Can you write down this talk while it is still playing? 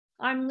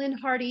I'm Lynn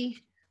Hardy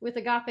with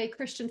Agape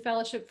Christian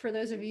Fellowship, for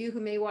those of you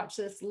who may watch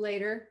this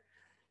later.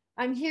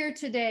 I'm here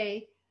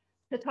today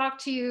to talk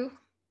to you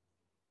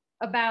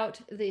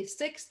about the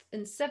sixth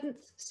and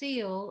seventh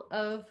seal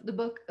of the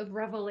book of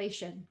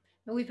Revelation.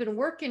 And we've been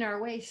working our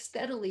way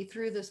steadily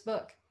through this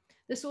book.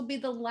 This will be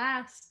the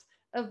last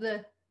of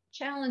the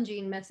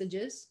challenging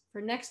messages.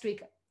 For next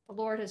week, the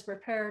Lord has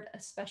prepared a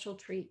special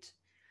treat.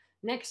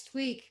 Next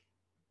week,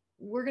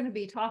 we're going to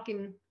be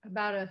talking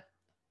about a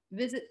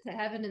visit to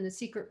heaven in the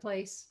secret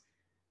place,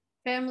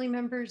 family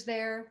members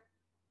there,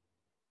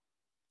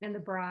 and the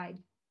bride,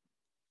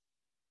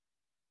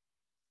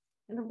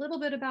 and a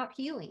little bit about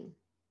healing.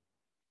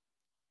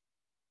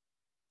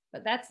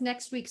 But that's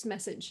next week's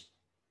message.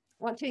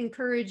 I want to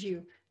encourage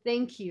you.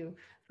 Thank you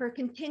for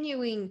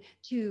continuing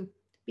to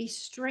be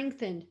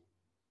strengthened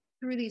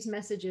through these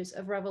messages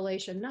of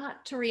Revelation,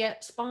 not to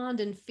respond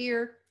in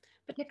fear,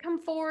 but to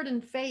come forward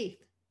in faith,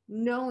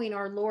 knowing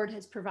our Lord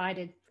has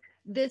provided.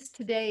 This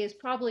today is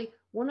probably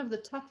one of the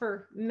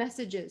tougher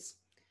messages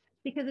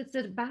because it's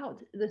about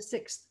the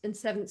sixth and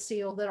seventh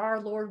seal that our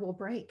Lord will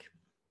break.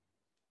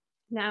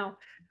 Now,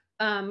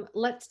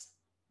 let's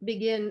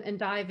begin and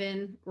dive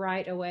in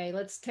right away.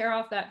 Let's tear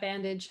off that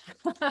bandage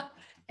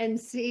and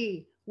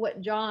see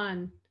what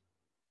John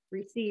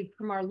received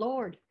from our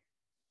Lord.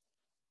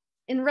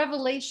 In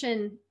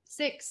Revelation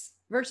 6,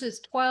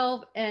 verses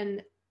 12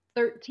 and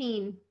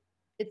 13,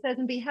 it says,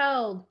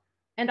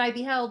 and I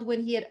beheld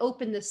when he had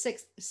opened the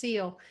sixth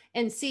seal,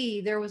 and see,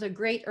 there was a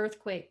great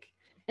earthquake,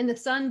 and the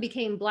sun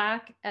became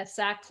black as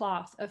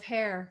sackcloth of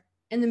hair,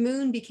 and the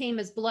moon became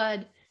as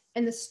blood,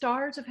 and the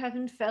stars of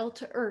heaven fell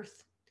to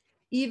earth,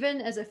 even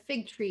as a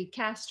fig tree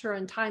casts her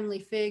untimely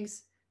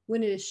figs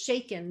when it is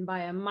shaken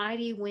by a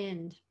mighty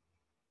wind.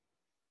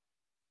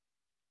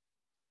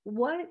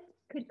 What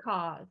could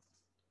cause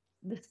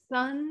the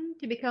sun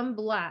to become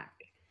black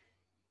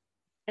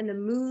and the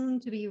moon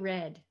to be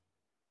red?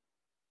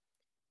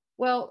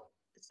 Well,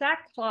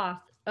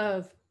 sackcloth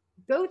of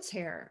goat's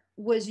hair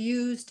was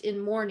used in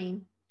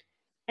mourning,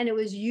 and it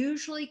was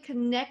usually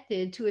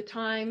connected to a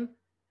time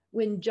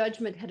when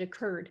judgment had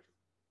occurred.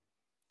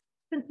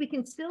 Since we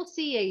can still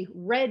see a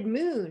red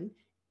moon,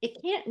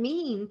 it can't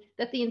mean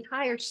that the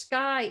entire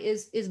sky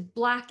is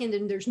blackened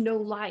and there's no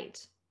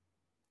light.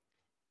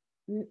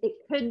 It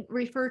could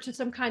refer to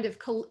some kind of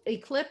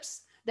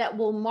eclipse that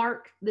will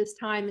mark this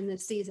time in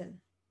this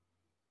season.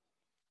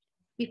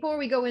 Before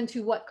we go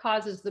into what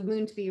causes the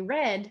moon to be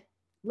red,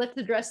 let's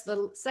address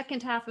the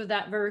second half of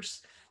that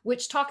verse,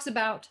 which talks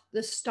about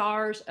the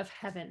stars of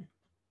heaven.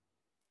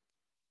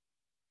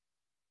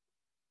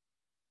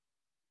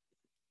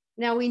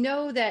 Now we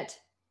know that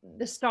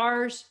the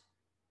stars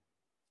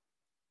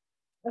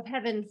of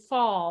heaven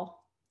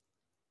fall,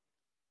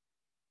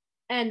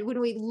 and when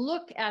we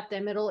look at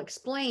them, it'll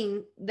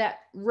explain that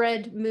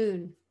red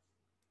moon.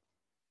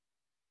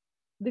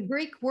 The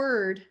Greek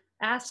word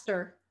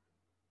aster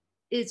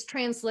is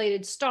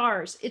translated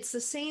stars. It's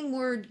the same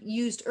word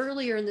used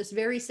earlier in this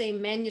very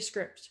same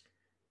manuscript,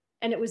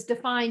 and it was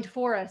defined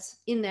for us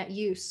in that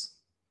use.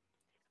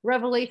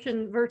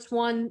 Revelation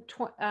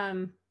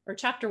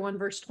chapter 1,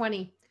 verse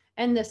 20.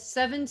 And the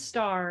seven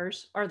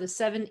stars are the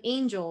seven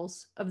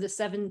angels of the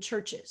seven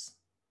churches.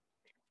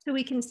 So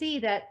we can see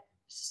that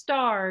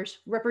stars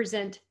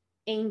represent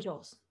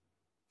angels.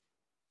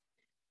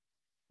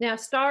 Now,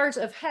 stars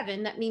of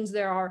heaven, that means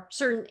there are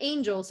certain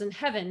angels in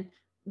heaven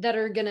that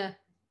are going to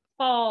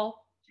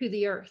fall to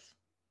the earth,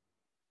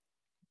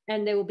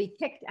 and they will be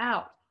kicked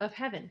out of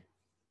heaven.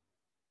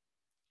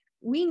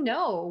 We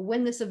know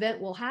when this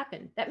event will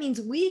happen. That means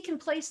we can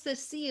place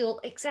this seal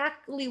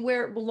exactly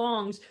where it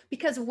belongs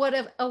because of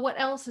what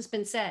else has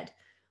been said.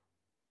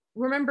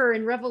 Remember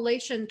in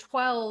Revelation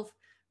 12,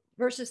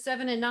 verses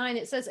 7 and 9,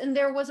 it says, and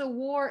there was a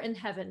war in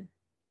heaven.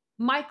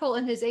 Michael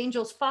and his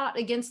angels fought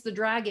against the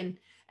dragon,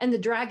 and the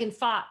dragon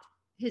fought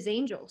his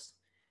angels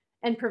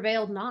and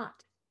prevailed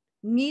not.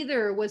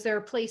 Neither was there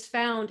a place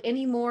found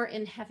any more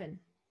in heaven.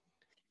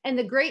 And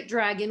the great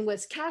dragon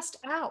was cast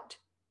out,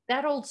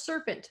 that old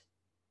serpent,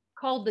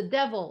 called the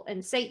devil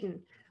and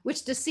Satan,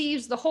 which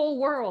deceives the whole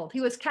world.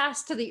 He was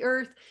cast to the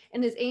earth,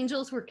 and his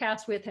angels were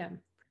cast with him.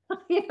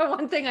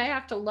 One thing I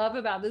have to love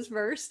about this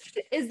verse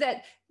is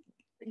that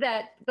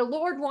the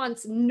Lord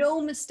wants no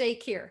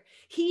mistake here.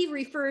 He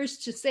refers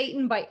to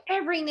Satan by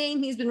every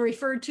name he's been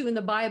referred to in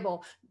the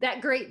Bible.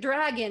 That great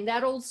dragon,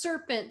 that old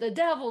serpent, the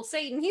devil,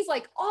 Satan. He's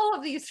like all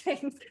of these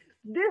things.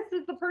 This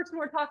is the person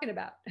we're talking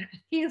about.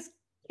 He is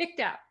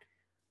kicked out,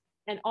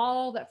 and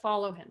all that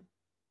follow him.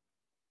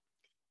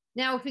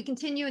 Now, if we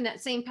continue in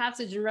that same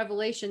passage in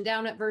Revelation,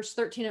 down at verse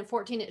 13 and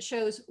 14, it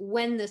shows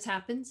when this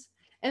happens.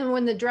 And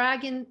when the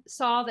dragon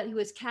saw that he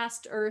was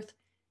cast to earth,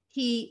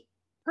 he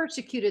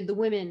persecuted the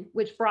women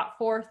which brought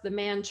forth the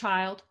man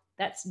child.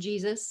 That's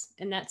Jesus,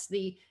 and that's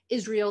the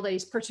Israel that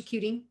he's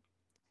persecuting.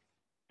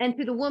 And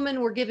to the woman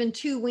were given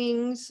 2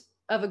 wings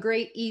of a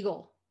great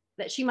eagle,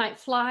 that she might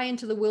fly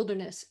into the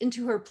wilderness,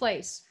 into her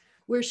place,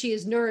 where she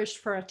is nourished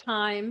for a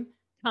time,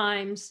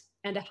 times,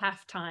 and a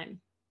half time.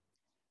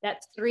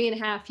 That's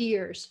 3.5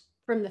 years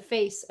from the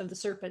face of the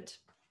serpent.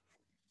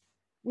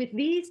 With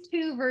these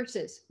two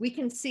verses, we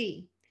can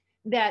see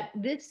that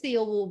this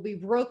seal will be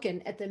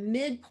broken at the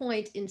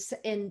midpoint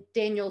in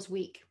Daniel's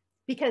week,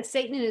 because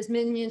Satan and his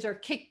minions are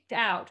kicked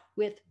out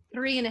with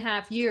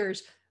 3.5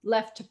 years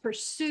left to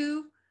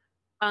pursue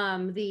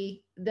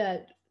the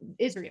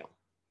Israel.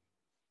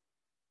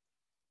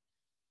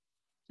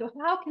 So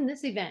how can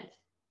this event,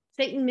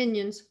 Satan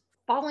minions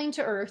falling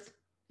to earth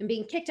and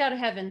being kicked out of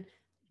heaven,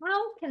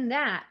 how can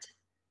that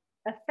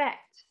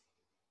affect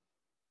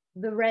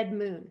the red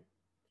moon?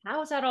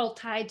 How is that all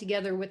tied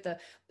together with the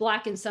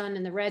blackened sun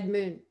and the red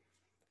moon?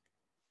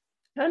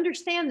 To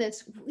understand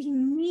this, we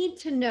need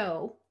to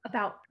know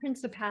about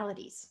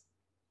principalities.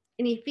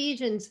 In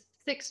Ephesians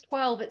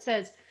 6:12, it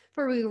says,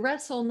 "For we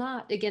wrestle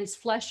not against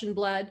flesh and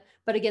blood,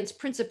 but against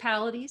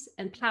principalities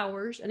and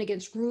powers, and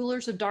against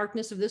rulers of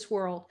darkness of this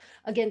world,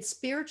 against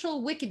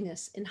spiritual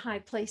wickedness in high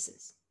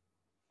places."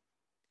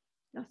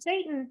 Now,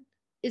 Satan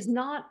is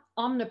not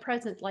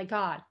omnipresent like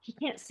God. He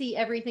can't see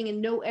everything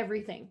and know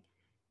everything.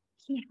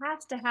 He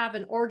has to have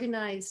an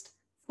organized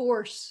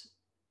force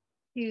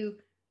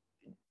to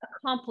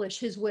accomplish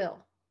his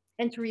will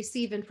and to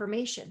receive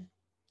information.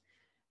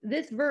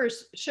 This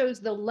verse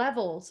shows the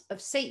levels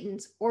of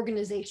Satan's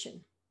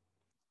organization.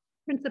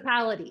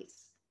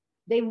 Principalities,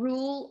 they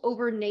rule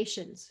over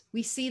nations.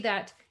 We see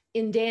that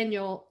in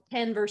Daniel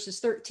 10,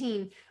 verses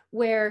 13,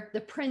 where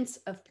the prince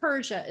of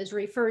Persia is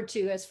referred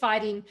to as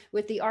fighting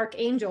with the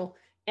archangel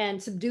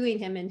and subduing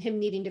him, and him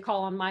needing to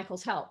call on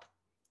Michael's help.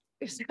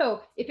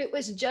 So if it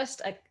was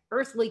just an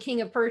earthly king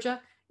of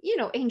Persia,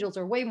 angels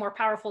are way more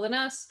powerful than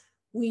us.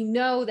 We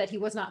know that he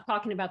was not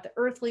talking about the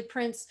earthly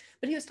prince,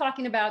 but he was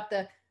talking about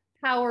the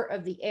power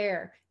of the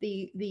air,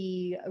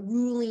 the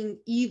ruling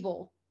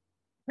evil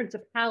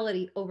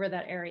principality over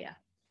that area.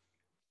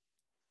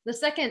 The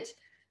second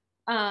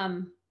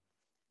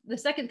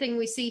thing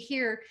we see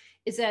here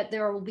is that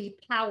there will be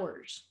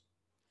powers.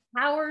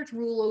 Powers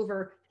rule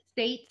over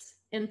states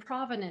and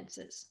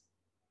provinces.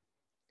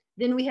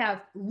 Then we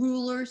have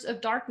rulers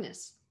of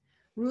darkness.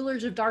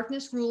 Rulers of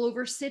darkness rule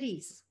over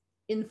cities,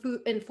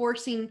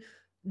 enforcing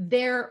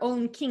their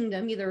own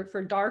kingdom, either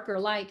for dark or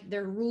light,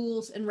 their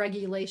rules and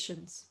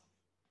regulations.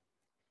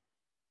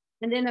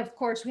 And then, of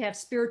course, we have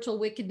spiritual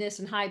wickedness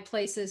in high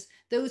places.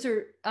 Those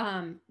are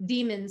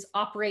demons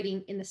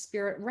operating in the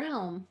spirit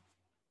realm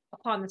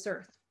upon this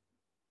earth.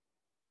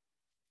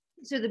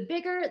 So the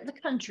bigger the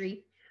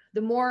country,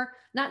 the more,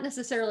 not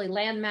necessarily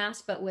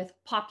landmass, but with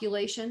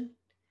population,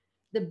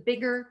 the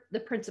bigger the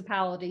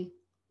principality,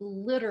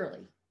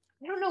 literally.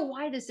 I don't know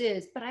why this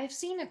is, but I've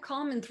seen a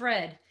common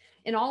thread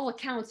in all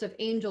accounts of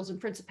angels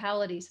and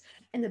principalities.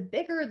 And the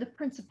bigger the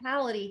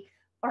principality,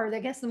 or I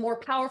guess the more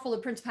powerful the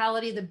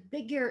principality, the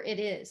bigger it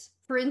is.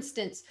 For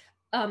instance,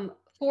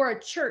 for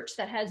a church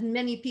that has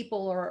many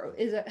people or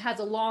has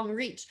a long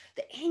reach,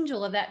 the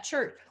angel of that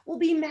church will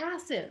be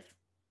massive.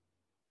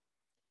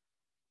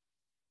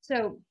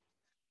 So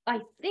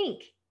I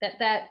think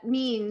that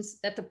means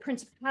that the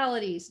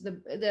principalities,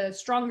 the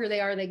stronger they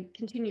are, they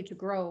continue to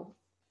grow.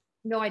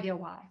 No idea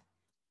why.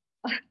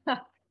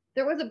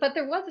 There was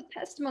a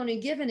testimony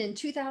given in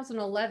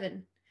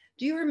 2011.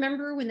 Do you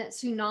remember when that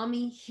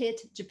tsunami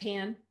hit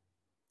Japan?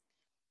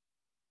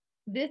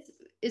 This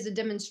is a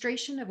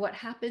demonstration of what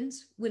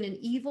happens when an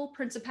evil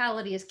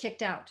principality is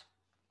kicked out.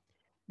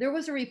 There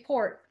was a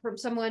report from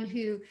someone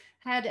who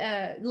had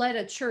led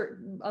a church,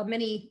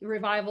 many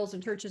revivals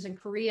and churches in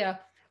Korea,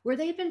 where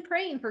they've been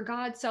praying for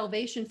God's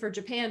salvation for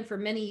Japan for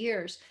many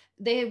years.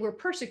 They were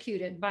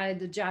persecuted by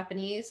the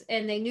Japanese,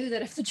 and they knew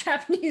that if the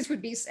Japanese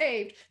would be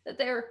saved, that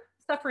their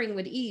suffering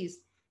would ease.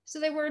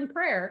 So they were in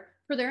prayer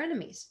for their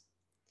enemies.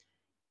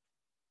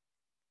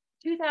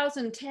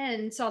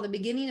 2010 saw the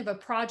beginning of a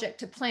project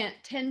to plant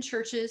 10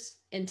 churches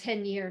in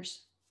 10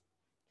 years.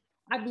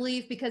 I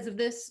believe because of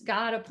this,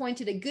 God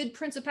appointed a good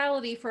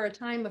principality for a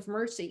time of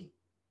mercy.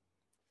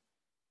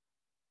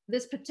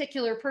 This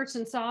particular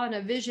person saw in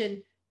a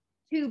vision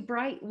 2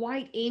 bright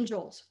white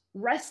angels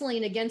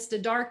wrestling against a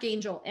dark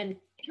angel and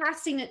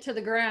casting it to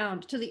the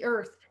ground, to the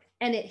earth,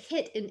 and it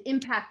hit and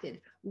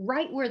impacted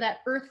right where that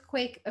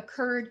earthquake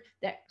occurred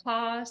that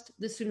caused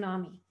the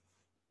tsunami.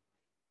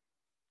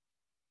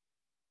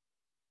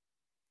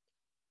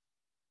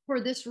 For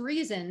this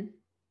reason,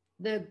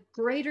 the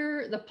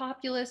greater the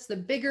populace, the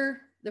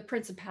bigger the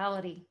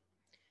principality,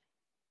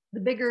 the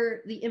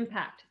bigger the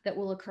impact that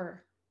will occur.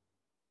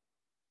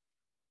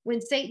 When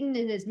Satan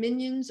and his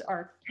minions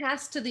are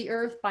cast to the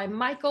earth by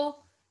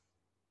Michael,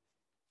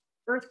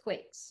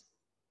 earthquakes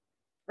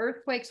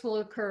will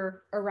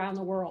occur around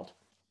the world.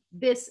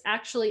 This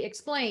actually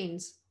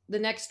explains the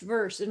next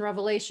verse in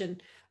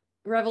Revelation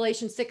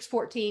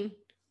 6:14.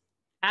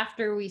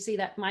 After we see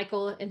that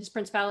Michael and his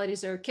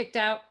principalities are kicked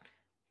out,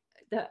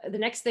 the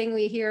next thing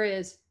we hear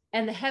is,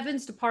 "And the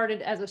heavens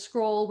departed as a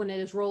scroll when it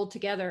is rolled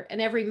together,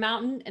 and every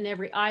mountain and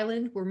every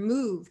island were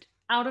moved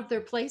out of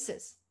their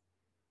places."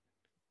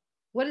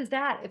 What is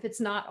that if it's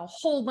not a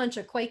whole bunch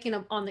of quaking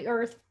on the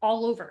earth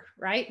all over,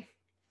 right?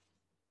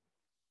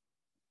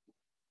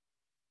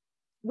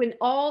 When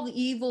all the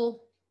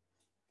evil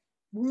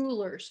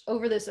rulers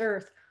over this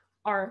earth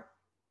are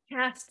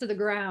cast to the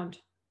ground.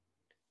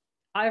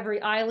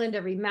 Every island,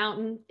 every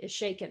mountain is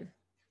shaken.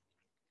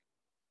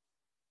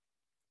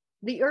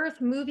 The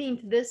earth moving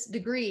to this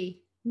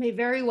degree may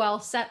very well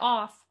set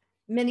off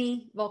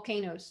many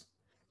volcanoes,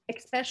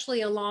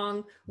 especially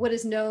along what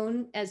is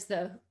known as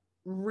the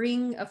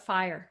Ring of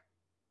Fire,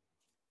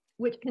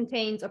 which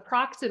contains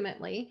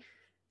approximately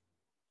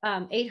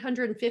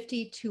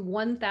 850 to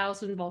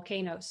 1,000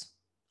 volcanoes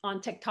on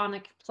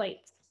tectonic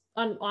plates,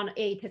 on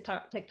a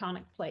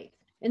tectonic plate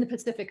in the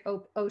Pacific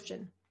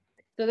Ocean.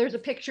 So there's a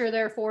picture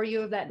there for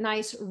you of that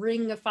nice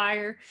ring of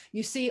fire.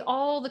 You see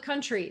all the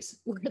countries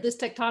where this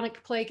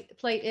tectonic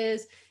plate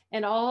is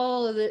and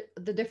all of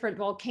the different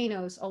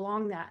volcanoes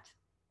along that.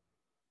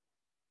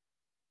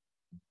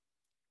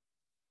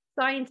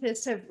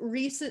 Scientists have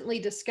recently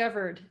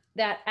discovered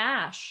that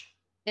ash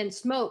and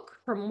smoke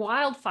from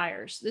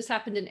wildfires, this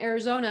happened in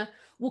Arizona,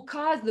 will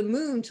cause the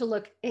moon to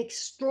look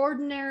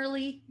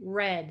extraordinarily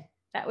red.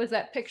 That was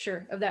that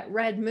picture of that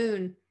red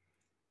moon.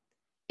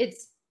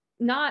 It's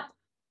not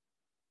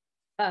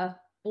a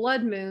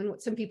blood moon,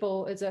 what some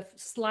people is a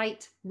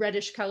slight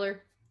reddish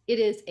color. It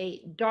is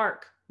a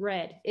dark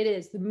red. It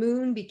is the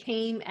moon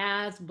became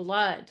as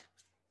blood.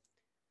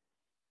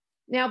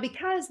 Now,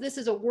 because this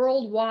is a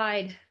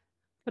worldwide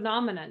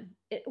phenomenon,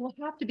 it will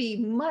have to be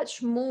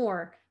much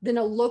more than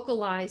a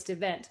localized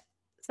event,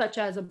 such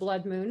as a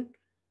blood moon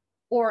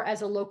or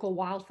as a local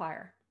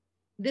wildfire.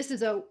 This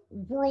is a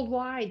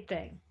worldwide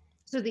thing.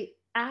 So the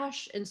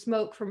ash and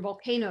smoke from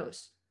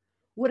volcanoes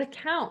would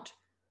account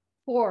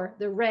for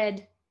the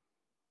red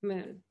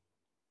moon.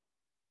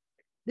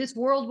 This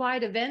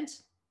worldwide event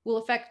will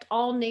affect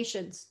all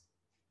nations.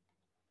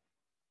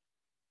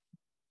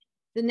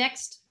 The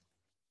next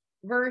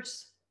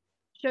verse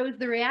shows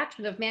the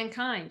reaction of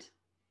mankind.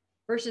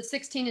 Verses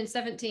 16 and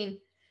 17.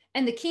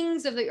 And the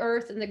kings of the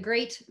earth and the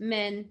great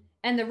men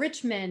and the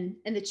rich men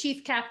and the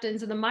chief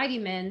captains and the mighty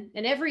men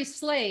and every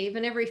slave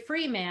and every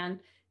free man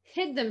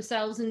hid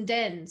themselves in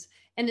dens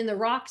and in the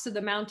rocks of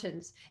the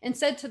mountains, and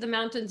said to the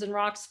mountains and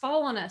rocks,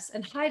 fall on us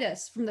and hide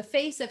us from the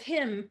face of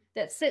him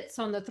that sits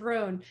on the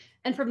throne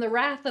and from the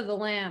wrath of the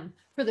Lamb.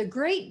 For the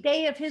great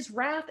day of his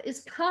wrath is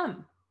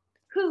come.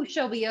 Who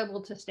shall be able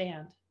to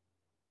stand?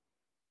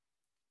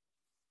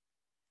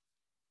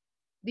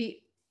 The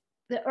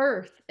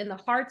earth and the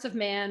hearts of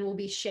man will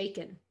be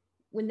shaken.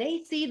 When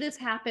they see this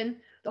happen,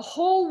 the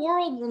whole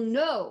world will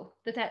know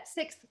that that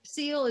sixth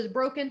seal is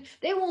broken.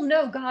 They will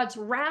know God's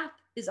wrath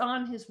is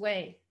on his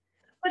way.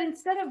 But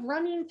instead of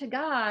running to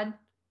God,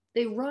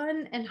 they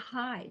run and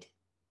hide.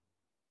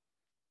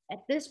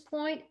 At this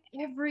point,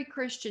 every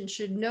Christian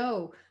should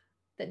know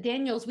that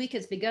Daniel's week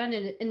has begun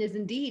and is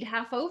indeed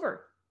half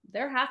over.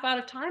 They're half out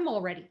of time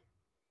already.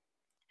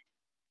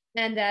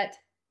 And that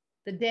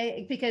the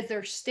day, because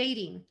they're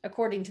stating,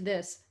 according to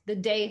this, the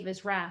day of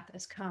his wrath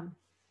has come.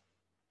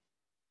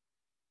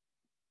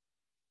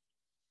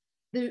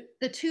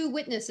 The two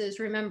witnesses,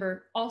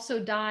 remember,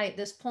 also die at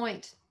this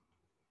point.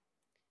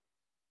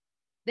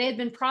 They had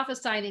been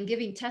prophesying and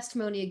giving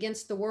testimony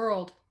against the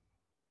world.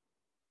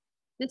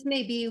 This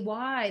may be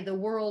why the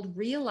world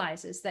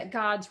realizes that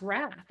God's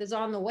wrath is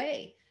on the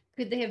way.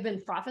 Could they have been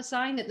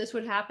prophesying that this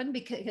would happen?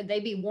 Could they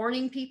be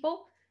warning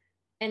people?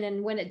 And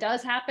then when it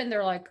does happen,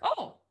 they're like,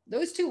 oh,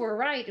 those two were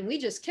right and we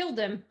just killed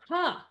them.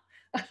 Huh.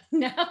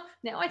 now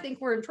I think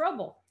we're in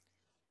trouble.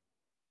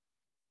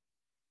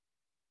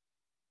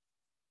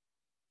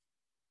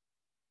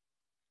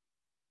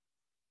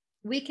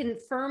 We can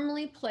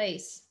firmly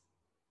place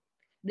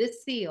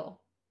this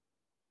seal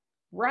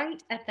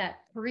right at that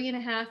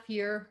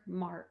 3.5-year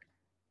mark.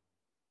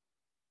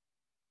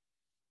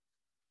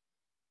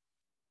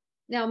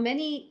 Now,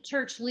 many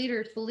church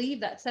leaders believe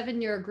that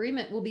 7-year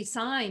agreement will be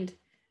signed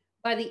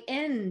by the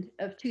end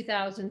of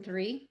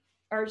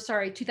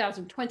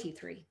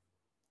 2023.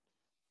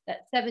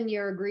 That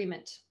 7-year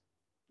agreement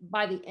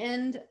by the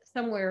end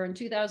somewhere in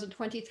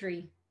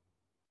 2023,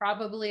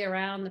 probably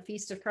around the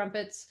Feast of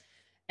Trumpets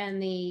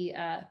and the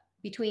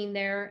between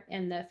there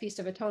and the Feast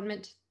of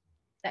Atonement,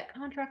 that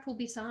contract will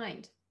be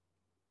signed.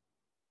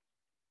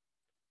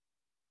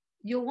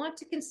 You'll want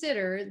to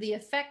consider the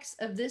effects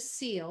of this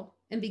seal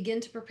and begin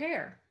to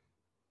prepare.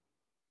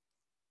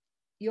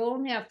 You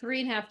only have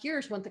 3.5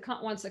 years once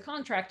the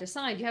contract is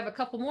signed. You have a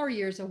couple more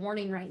years of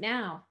warning right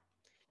now.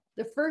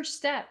 The first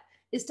step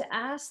is to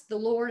ask the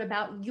Lord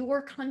about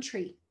your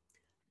country.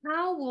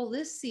 How will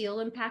this seal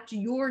impact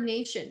your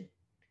nation?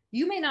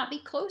 You may not be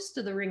close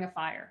to the Ring of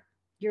Fire.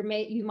 You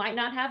might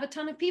not have a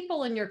ton of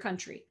people in your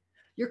country.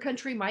 Your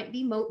country might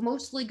be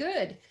mostly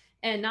good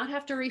and not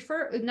have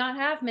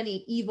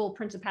many evil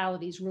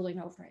principalities ruling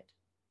over it.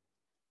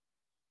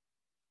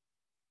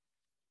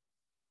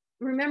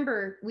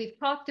 Remember, we've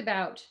talked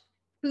about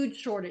food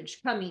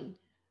shortage coming,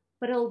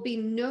 but it'll be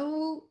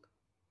no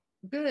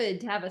good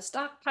to have a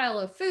stockpile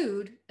of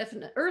food if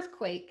an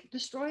earthquake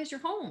destroys your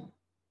home.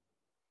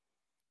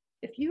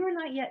 If you are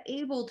not yet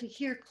able to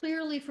hear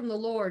clearly from the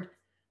Lord,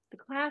 the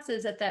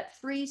classes at that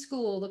free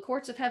school, the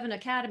Courts of Heaven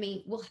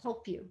Academy, will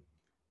help you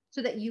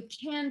so that you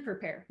can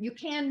prepare. You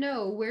can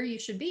know where you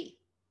should be.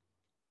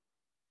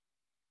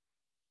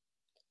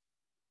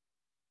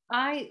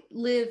 I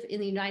live in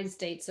the United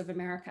States of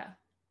America.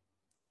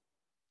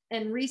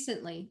 And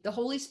recently, the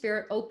Holy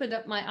Spirit opened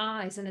up my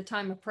eyes in a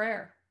time of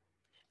prayer.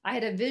 I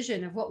had a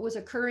vision of what was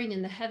occurring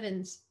in the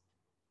heavens,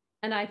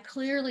 and I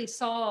clearly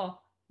saw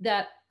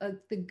that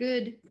the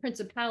good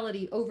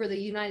principality over the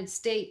United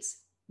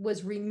States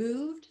was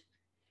removed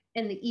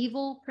and the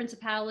evil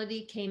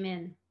principality came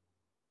in.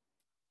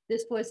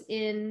 This was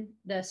in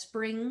the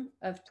spring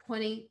of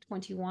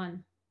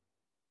 2021.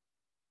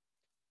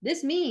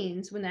 This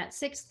means when that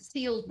sixth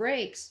seal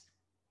breaks,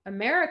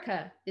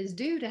 America is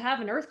due to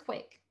have an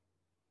earthquake.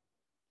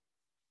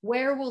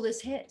 Where will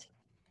this hit?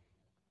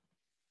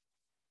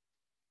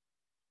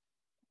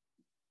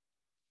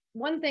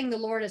 One thing the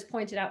Lord has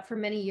pointed out for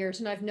many years,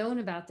 and I've known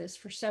about this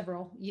for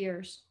several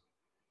years,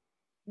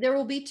 there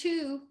will be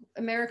two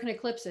American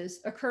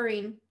eclipses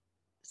occurring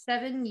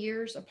 7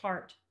 years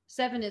apart.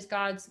 7 is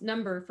God's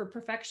number for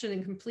perfection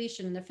and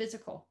completion in the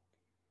physical.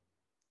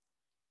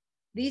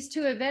 These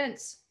two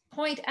events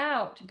point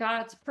out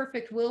God's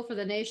perfect will for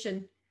the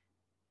nation,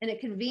 and it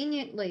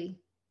conveniently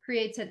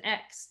creates an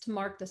X to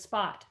mark the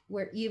spot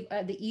where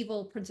the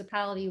evil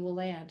principality will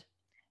land.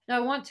 Now,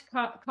 I want to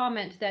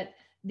comment that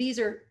these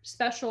are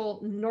special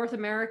North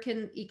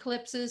American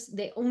eclipses.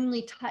 They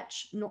only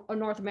touch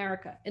North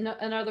America. In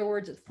other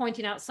words, it's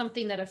pointing out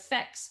something that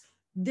affects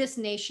this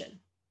nation,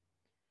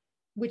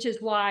 which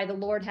is why the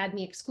Lord had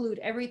me exclude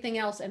everything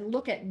else and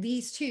look at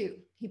these two.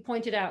 He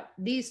pointed out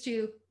these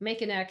two,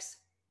 make an X,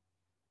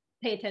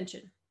 pay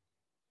attention.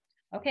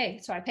 Okay,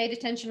 so I paid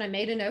attention. I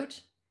made a note.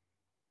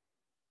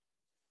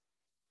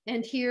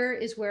 And here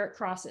is where it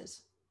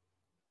crosses.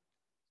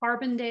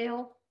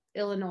 Carbondale,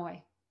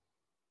 Illinois.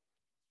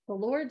 The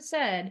Lord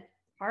said,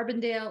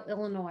 Carbondale,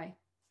 Illinois.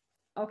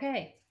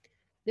 Okay,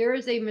 there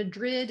is a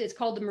Madrid, it's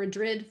called the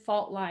Madrid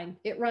Fault Line.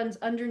 It runs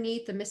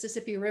underneath the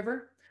Mississippi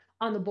River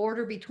on the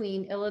border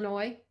between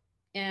Illinois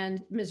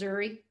and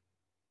Missouri.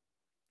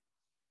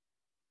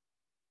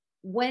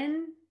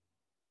 When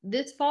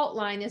this fault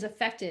line is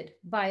affected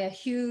by a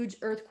huge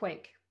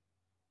earthquake,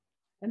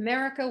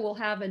 America will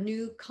have a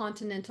new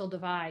continental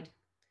divide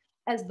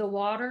as the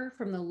water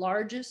from the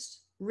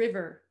largest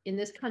river in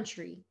this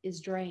country is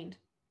drained.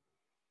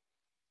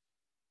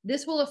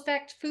 This will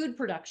affect food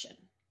production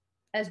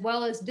as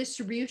well as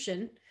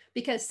distribution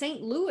because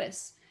St.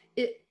 Louis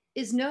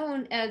is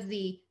known as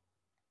the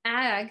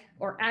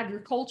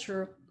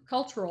agricultural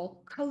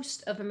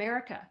coast of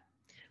America,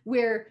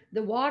 where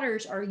the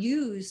waters are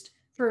used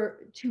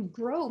to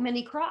grow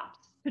many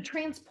crops, to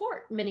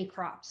transport many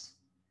crops.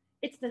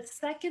 It's the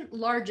second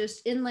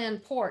largest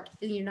inland port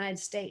in the United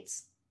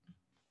States.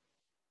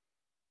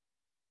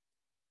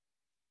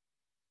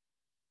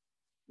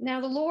 Now,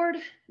 the Lord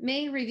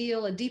may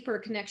reveal a deeper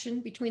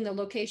connection between the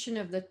location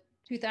of the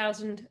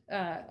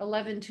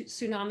 2011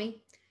 tsunami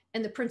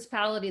and the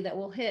principality that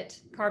will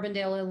hit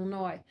Carbondale,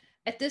 Illinois.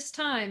 At this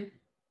time,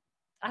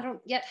 I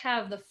don't yet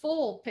have the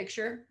full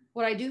picture.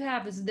 What I do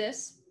have is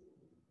this,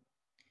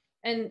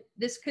 and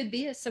this could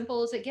be as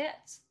simple as it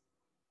gets.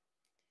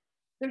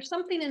 There's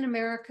something in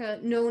America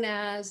known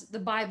as the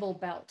Bible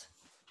Belt.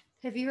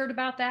 Have you heard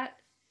about that?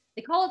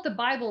 They call it the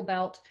Bible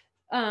Belt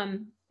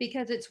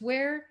because it's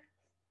where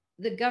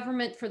the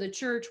government for the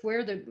church,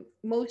 where the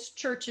most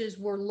churches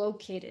were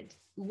located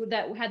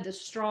that had the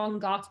strong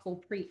gospel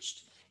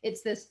preached.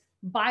 It's this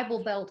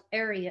Bible Belt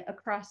area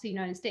across the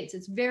United States.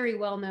 It's very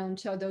well known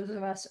to those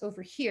of us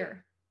over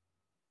here.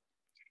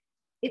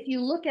 If you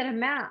look at a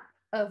map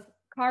of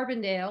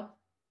Carbondale,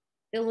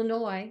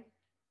 Illinois,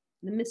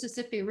 the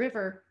Mississippi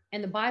River,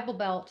 and the Bible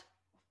Belt,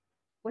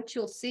 what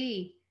you'll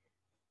see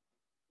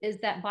is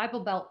that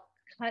Bible Belt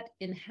cut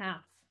in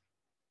half.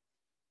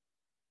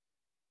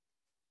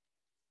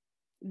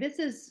 This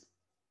is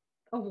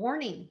a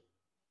warning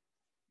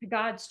to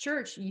God's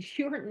church.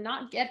 You're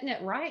not getting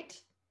it right.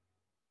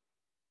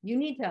 You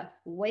need to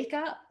wake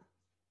up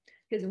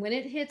because when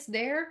it hits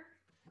there,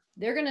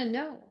 they're going to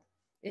know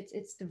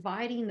it's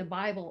dividing the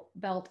Bible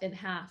Belt in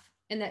half.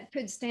 And that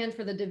could stand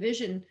for the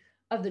division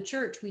of the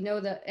church. We know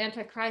that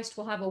Antichrist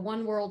will have a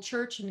one world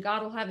church and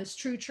God will have his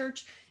true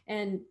church.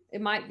 And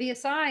it might be a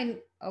sign,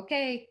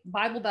 okay,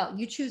 Bible Belt,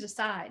 you choose a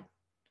side.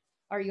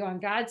 Are you on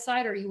God's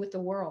side or are you with the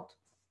world?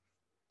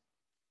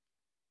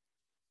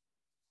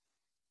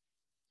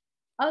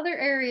 Other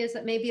areas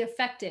that may be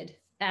affected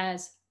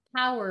as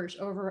powers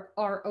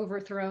are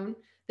overthrown,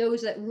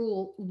 those that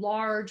rule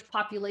large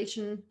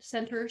population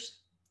centers.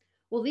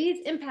 Well,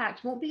 these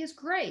impacts won't be as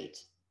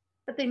great,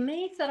 but they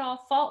may set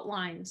off fault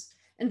lines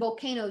and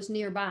volcanoes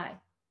nearby.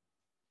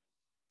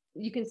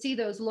 You can see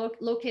those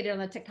located on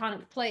the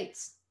tectonic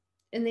plates,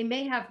 and they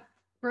may have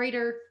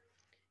greater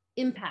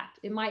impact.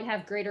 It might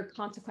have greater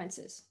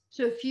consequences.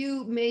 So a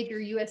few major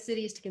US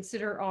cities to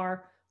consider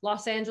are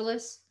Los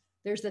Angeles,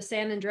 there's the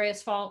San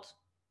Andreas Fault,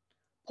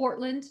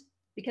 Portland,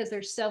 because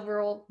there's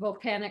several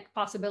volcanic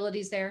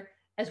possibilities there,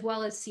 as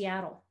well as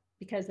Seattle,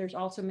 because there's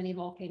also many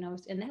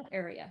volcanoes in that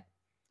area.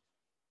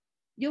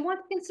 You'll want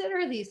to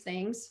consider these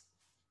things,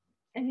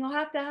 and you'll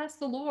have to ask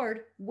the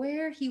Lord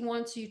where he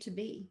wants you to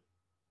be.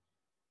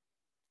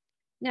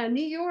 Now,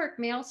 New York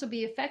may also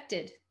be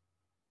affected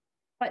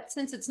But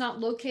since it's not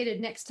located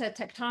next to a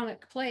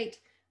tectonic plate,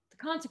 the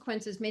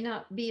consequences may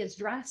not be as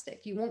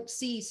drastic. You won't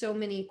see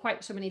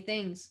quite so many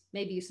things.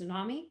 Maybe a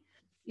tsunami,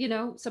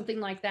 something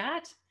like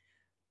that.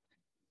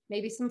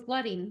 Maybe some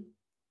flooding.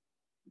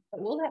 But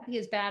will that be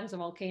as bad as a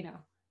volcano?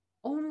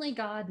 Only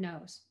God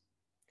knows.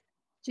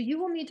 So you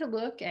will need to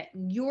look at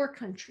your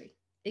country,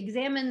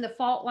 examine the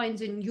fault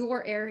lines in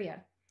your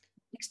area,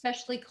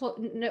 especially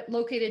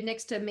located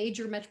next to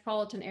major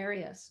metropolitan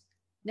areas,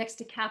 next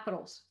to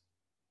capitals,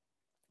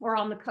 or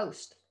on the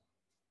coast.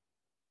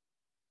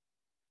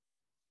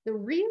 The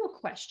real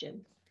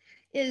question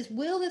is,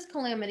 will this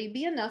calamity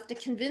be enough to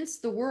convince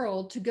the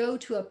world to go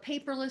to a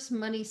paperless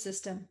money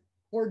system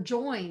or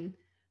join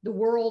the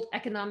World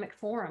Economic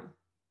Forum?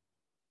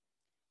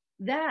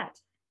 That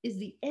is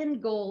the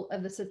end goal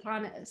of the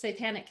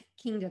satanic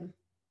kingdom.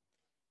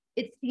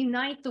 It's to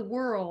unite the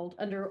world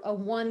under a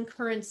one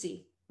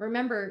currency.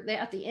 Remember that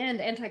at the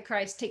end,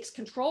 Antichrist takes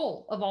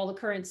control of all the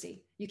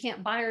currency. You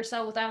can't buy or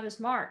sell without his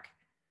mark.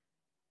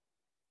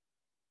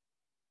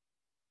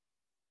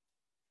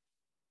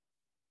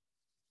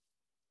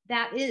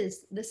 That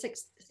is the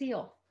sixth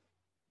seal.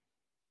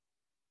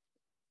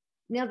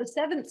 Now, the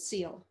seventh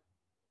seal.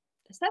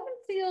 The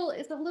seventh seal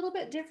is a little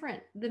bit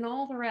different than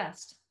all the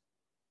rest.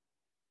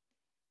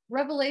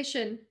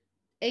 Revelation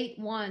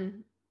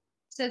 8:1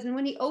 says, and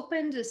when he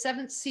opened the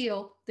seventh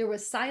seal, there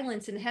was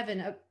silence in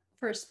heaven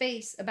for a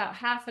space about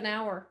half an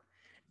hour.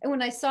 And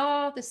when I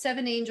saw the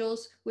seven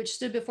angels which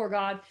stood before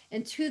God,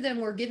 and to them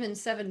were given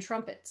seven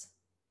trumpets.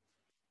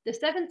 The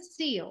seventh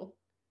seal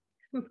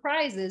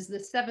comprises the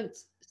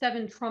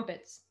seven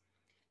trumpets.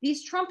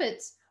 These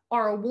trumpets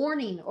are a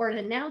warning or an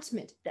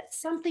announcement that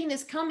something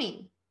is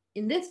coming.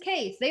 In this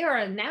case, they are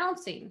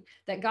announcing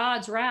that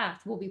God's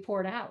wrath will be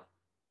poured out.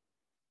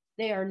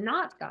 They are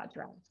not God's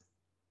wrath,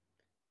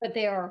 but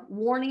they are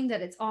warning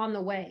that it's on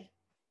the way.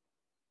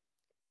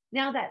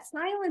 Now, that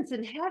silence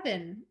in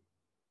heaven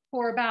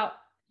for about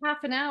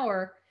half an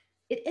hour,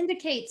 it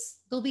indicates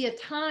there'll be a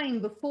time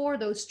before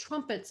those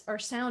trumpets are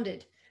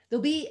sounded.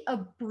 There'll be a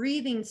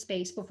breathing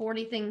space before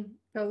anything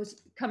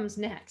comes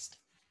next.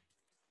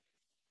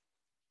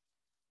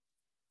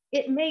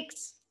 It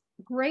makes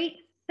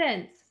great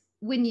sense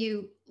when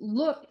you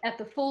look at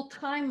the full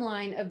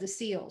timeline of the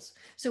seals.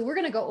 So we're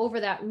going to go over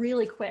that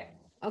really quick,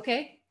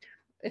 okay?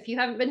 If you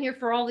haven't been here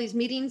for all these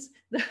meetings,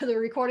 the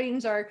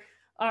recordings are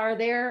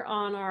there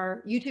on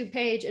our YouTube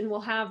page, and we'll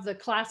have the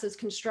classes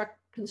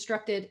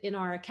constructed in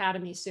our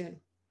academy soon,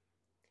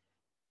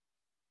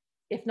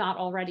 if not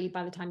already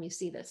by the time you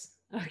see this.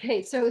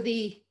 Okay, so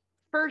the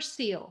first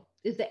seal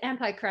is the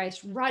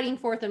Antichrist riding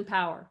forth in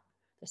power.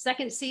 The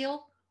second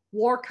seal,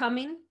 war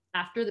coming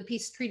after the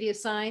peace treaty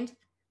is signed.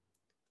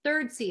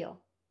 Third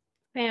seal,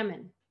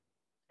 famine,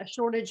 a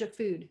shortage of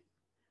food.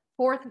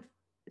 Fourth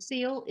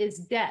seal is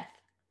death,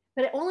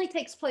 but it only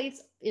takes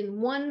place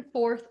in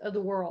 1/4 of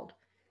the world,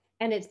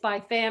 and it's by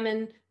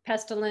famine,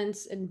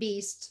 pestilence, and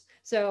beasts.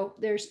 So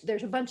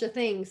there's a bunch of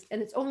things,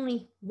 and it's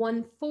only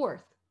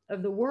 1/4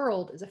 of the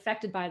world is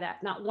affected by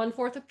that, not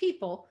 1/4 of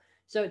people.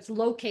 So it's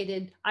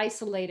located,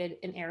 isolated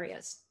in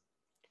areas.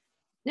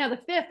 Now, the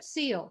fifth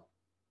seal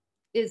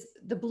is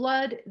the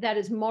blood that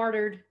is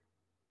martyred,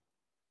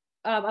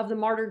 of the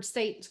martyred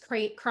saints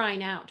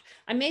crying out.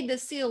 I made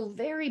this seal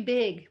very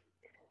big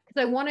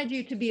because I wanted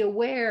you to be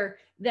aware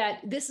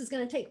that this is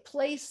going to take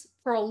place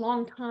for a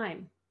long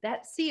time.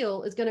 That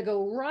seal is going to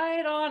go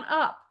right on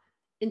up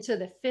into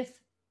the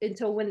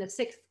until when the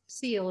sixth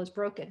seal is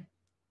broken.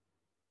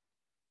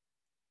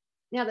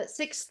 Now, that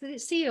sixth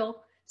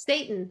seal,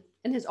 Satan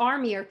and his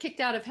army are kicked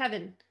out of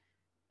heaven,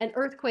 and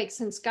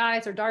earthquakes and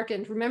skies are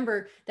darkened.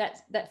 Remember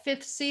that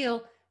fifth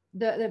seal,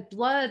 the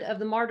blood of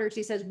the martyrs,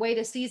 he says, wait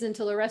a season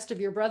till the rest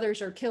of your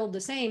brothers are killed the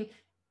same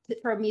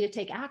for me to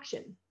take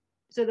action.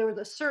 So there was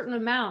a certain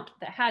amount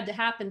that had to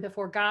happen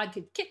before God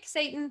could kick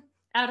Satan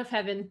out of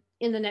heaven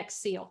in the next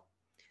seal.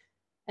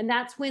 And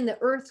that's when the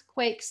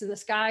earthquakes and the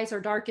skies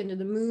are darkened and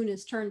the moon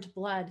is turned to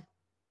blood.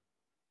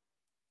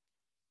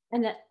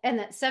 And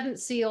that seventh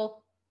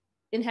seal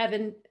in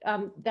heaven,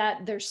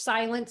 that there's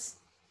silence,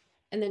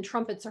 and then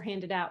trumpets are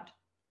handed out.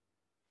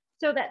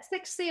 So that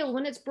sixth seal,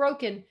 when it's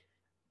broken,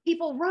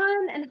 people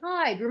run and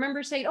hide.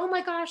 Remember saying, oh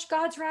my gosh,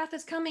 God's wrath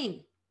is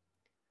coming.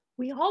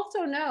 We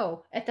also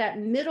know at that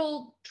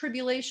middle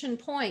tribulation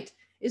point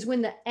is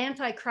when the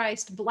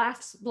Antichrist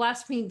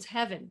blasphemes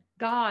heaven,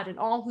 God, and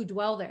all who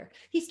dwell there.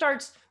 He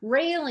starts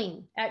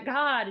railing at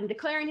God and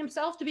declaring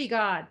himself to be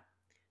God.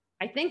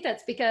 I think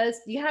that's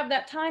because you have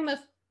that time of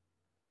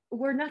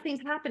where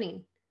nothing's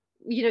happening.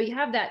 You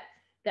have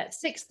that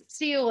sixth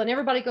seal and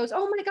everybody goes,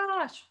 oh my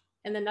gosh,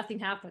 and then nothing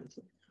happens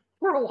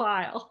for a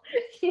while.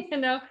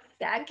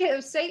 That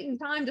gives Satan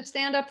time to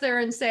stand up there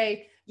and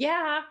say,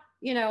 yeah,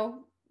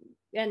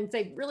 and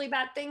say really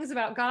bad things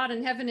about God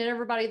and heaven and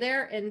everybody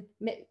there, and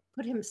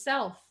put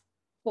himself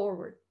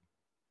forward.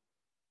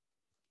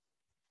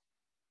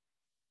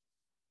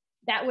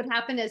 That would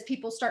happen as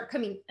people start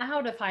coming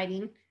out of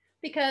hiding,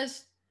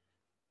 because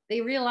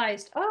they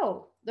realized,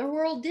 oh, the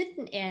world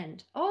didn't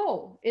end.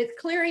 Oh, it's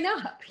clearing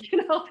up,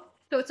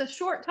 So it's a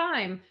short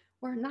time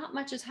where not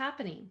much is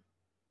happening.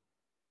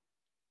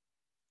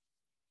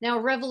 Now,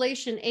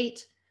 Revelation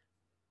 8,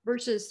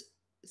 verses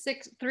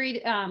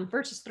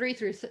 3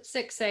 through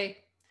 6 say,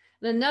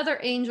 another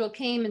angel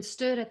came and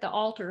stood at the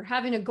altar,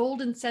 having a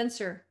golden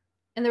censer,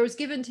 and there was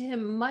given to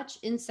him much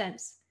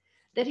incense,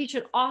 that he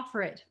should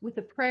offer it with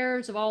the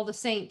prayers of all the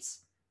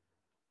saints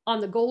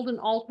on the golden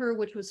altar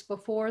which was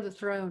before the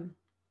throne.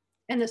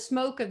 And the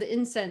smoke of the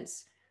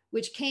incense,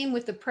 which came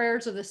with the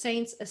prayers of the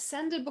saints,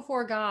 ascended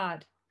before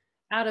God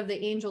out of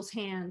the angel's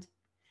hand.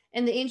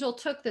 And the angel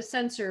took the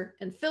censer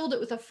and filled it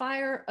with the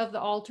fire of the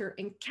altar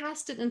and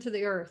cast it into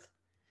the earth.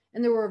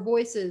 And there were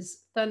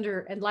voices,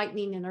 thunder, and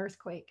lightning, and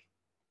earthquake.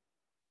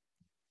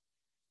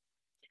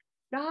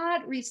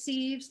 God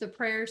receives the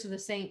prayers of the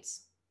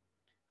saints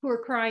who are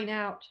crying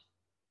out.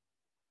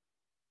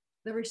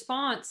 The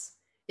response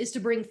is to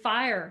bring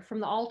fire from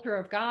the altar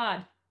of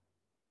God.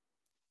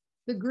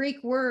 The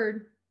Greek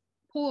word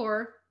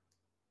pour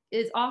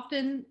is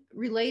often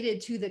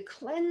related to the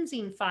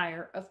cleansing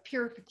fire of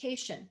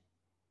purification.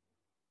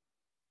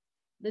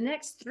 The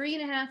next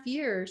 3.5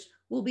 years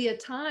will be a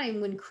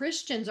time when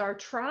Christians are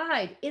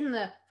tried in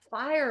the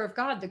fire of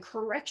God, the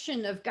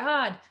correction of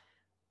God.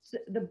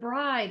 The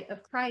bride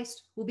of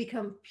Christ will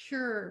become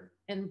pure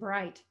and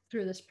bright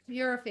through this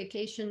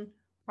purification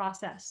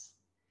process.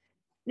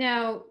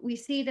 Now, we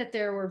see that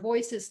there were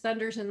voices,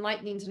 thunders, and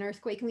lightnings, and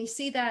earthquake. And we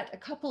see that a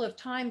couple of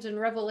times in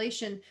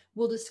Revelation.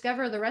 We'll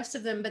discover the rest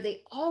of them, but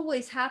they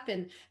always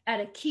happen at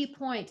a key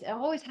point. It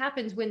always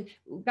happens when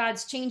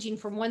God's changing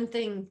from one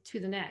thing to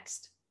the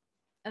next.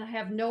 And I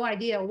have no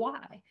idea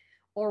why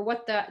or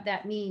what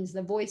that means,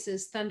 the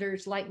voices,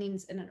 thunders,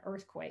 lightnings, and an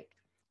earthquake.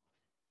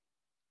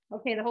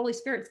 Okay, the Holy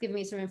Spirit's giving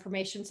me some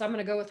information, so I'm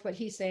going to go with what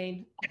he's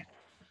saying.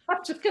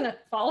 I'm just going to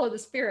follow the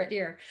Spirit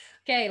here.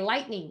 Okay,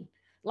 lightning.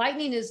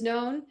 Lightning is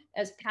known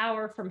as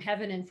power from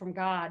heaven and from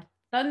God.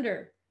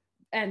 Thunder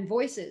and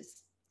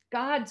voices.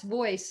 God's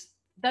voice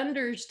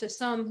thunders to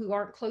some who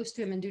aren't close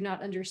to him and do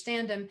not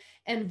understand him,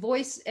 and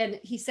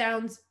he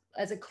sounds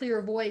as a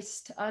clear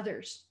voice to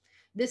others.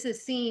 This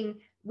is seen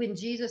when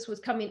Jesus was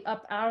coming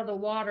up out of the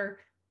water,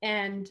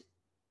 and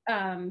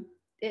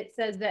it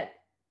says that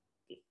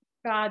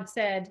God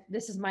said,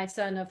 "This is my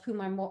son of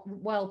whom I'm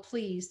well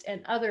pleased,"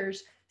 and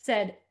others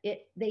said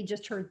they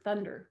just heard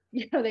thunder.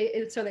 So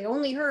they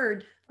only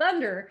heard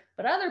thunder,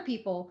 but other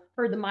people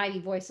heard the mighty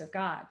voice of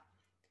God.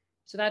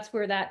 So that's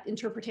where that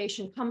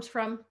interpretation comes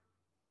from.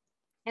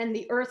 And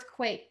the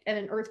earthquake, and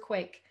an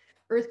earthquake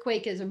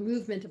is a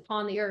movement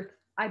upon the earth.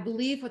 I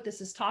believe what this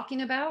is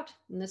talking about,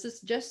 and this is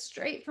just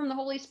straight from the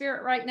Holy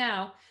Spirit right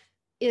now,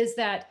 is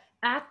that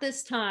at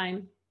this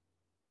time,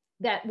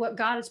 that what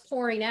God is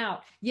pouring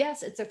out,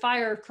 yes, it's a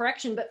fire of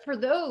correction, but for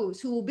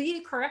those who will be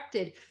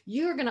corrected,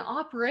 you're going to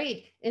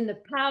operate in the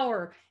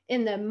power,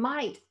 in the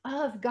might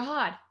of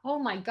God. Oh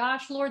my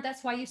gosh, Lord,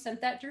 that's why you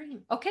sent that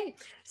dream. Okay,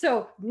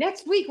 so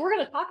next week we're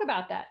going to talk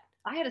about that.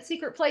 I had a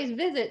secret place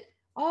visit.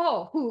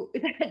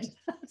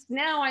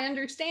 Now I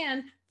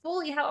understand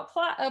fully how it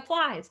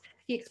applies.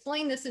 He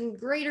explained this in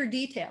greater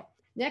detail.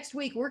 Next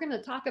week we're going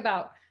to talk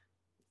about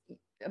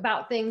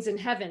things in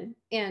heaven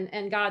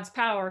and God's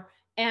power,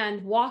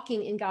 and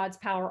walking in God's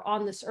power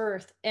on this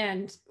earth,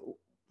 and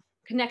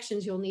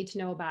connections you'll need to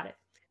know about it.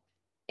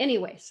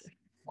 Anyways,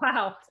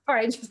 wow.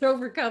 Sorry, I just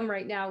overcome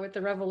right now with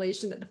the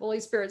revelation that the Holy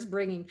Spirit's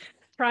bringing,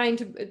 trying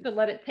to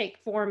let it take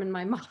form in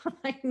my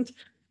mind.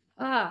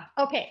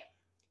 Okay.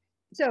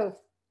 So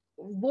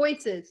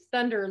voices,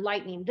 thunder,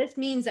 lightning. This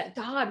means that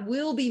God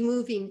will be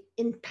moving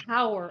in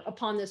power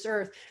upon this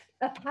earth,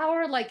 a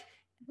power like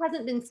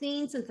hasn't been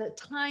seen since the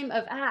time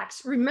of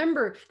Acts.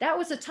 Remember, that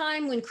was a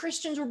time when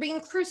Christians were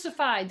being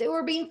crucified, they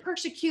were being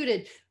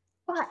persecuted,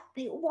 but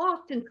they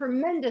walked in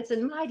tremendous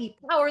and mighty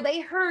power.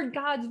 They heard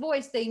God's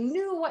voice, they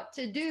knew what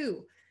to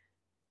do.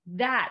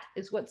 That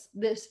is what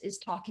this is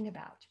talking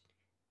about.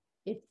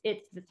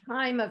 It's the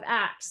time of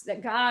Acts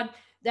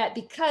that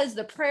because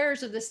the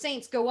prayers of the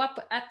saints go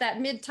up at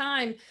that mid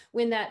time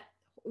when that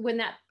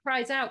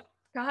cries out,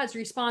 God's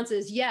response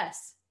is,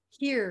 yes,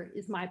 here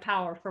is my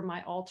power from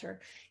my altar.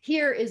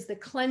 Here is the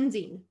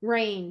cleansing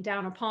rain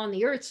down upon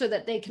the earth so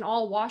that they can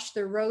all wash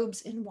their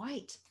robes in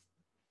white,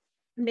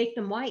 make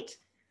them white.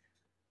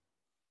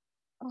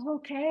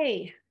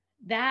 Okay,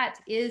 that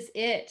is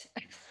it.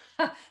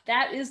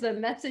 That is the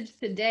message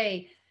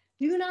today.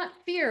 Do not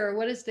fear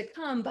what is to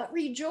come, but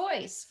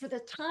rejoice, for the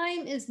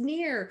time is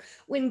near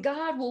when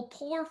God will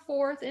pour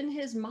forth in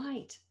his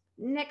might.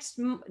 Next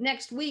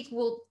week,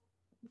 we'll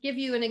give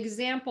you an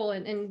example,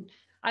 and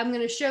I'm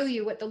going to show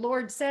you what the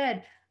Lord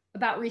said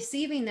about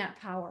receiving that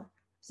power.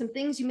 Some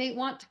things you might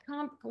want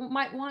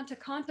to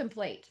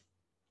contemplate.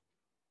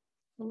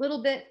 A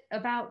little bit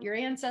about your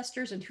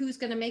ancestors and who's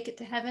going to make it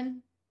to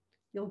heaven.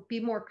 You'll be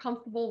more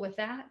comfortable with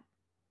that.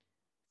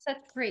 Such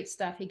great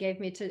stuff he gave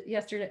me to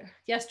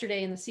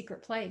yesterday in the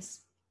secret place.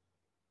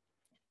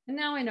 And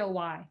now I know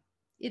why.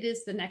 It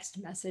is the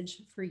next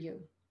message for you.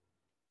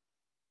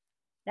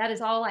 That is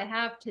all I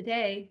have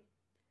today.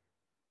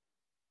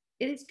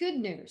 It is good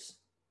news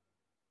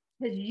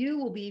because you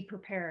will be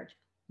prepared.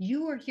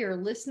 You are here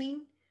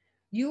listening.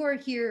 You are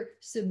here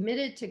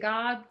submitted to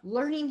God,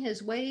 learning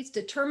his ways,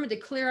 determined to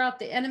clear out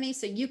the enemy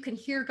so you can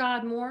hear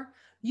God more.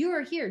 You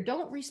are here.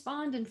 Don't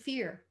respond in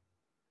fear.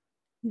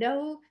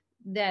 Know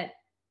that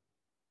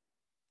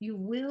you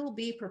will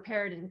be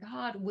prepared and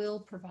God will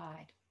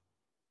provide.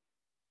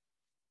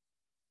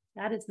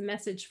 That is the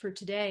message for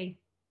today.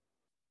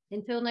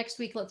 Until next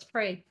week, let's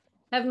pray.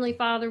 Heavenly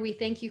Father, we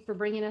thank you for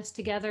bringing us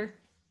together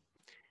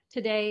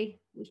today.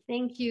 We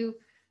thank you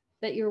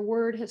that your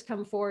word has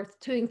come forth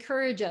to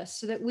encourage us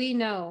so that we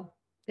know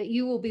that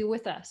you will be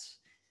with us,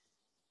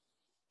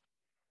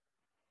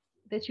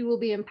 that you will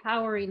be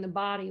empowering the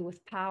body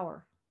with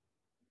power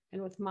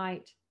and with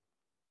might.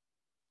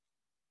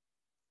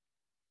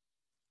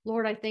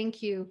 Lord, I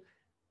thank you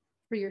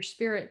for your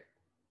spirit.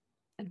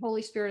 And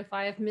Holy Spirit, if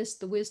I have missed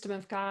the wisdom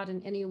of God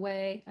in any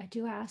way, I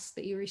do ask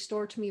that you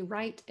restore to me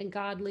right and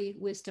godly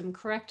wisdom,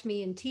 correct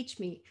me and teach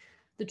me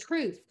the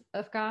truth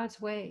of God's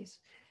ways,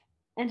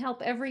 and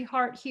help every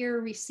heart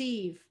here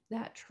receive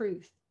that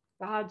truth,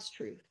 God's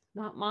truth,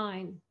 not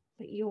mine,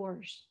 but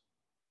yours.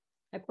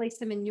 I place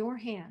them in your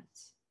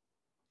hands.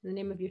 In the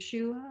name of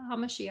Yeshua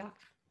HaMashiach,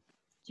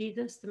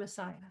 Jesus the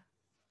Messiah.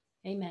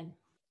 Amen.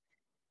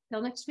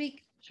 Till next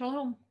week,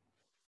 Shalom.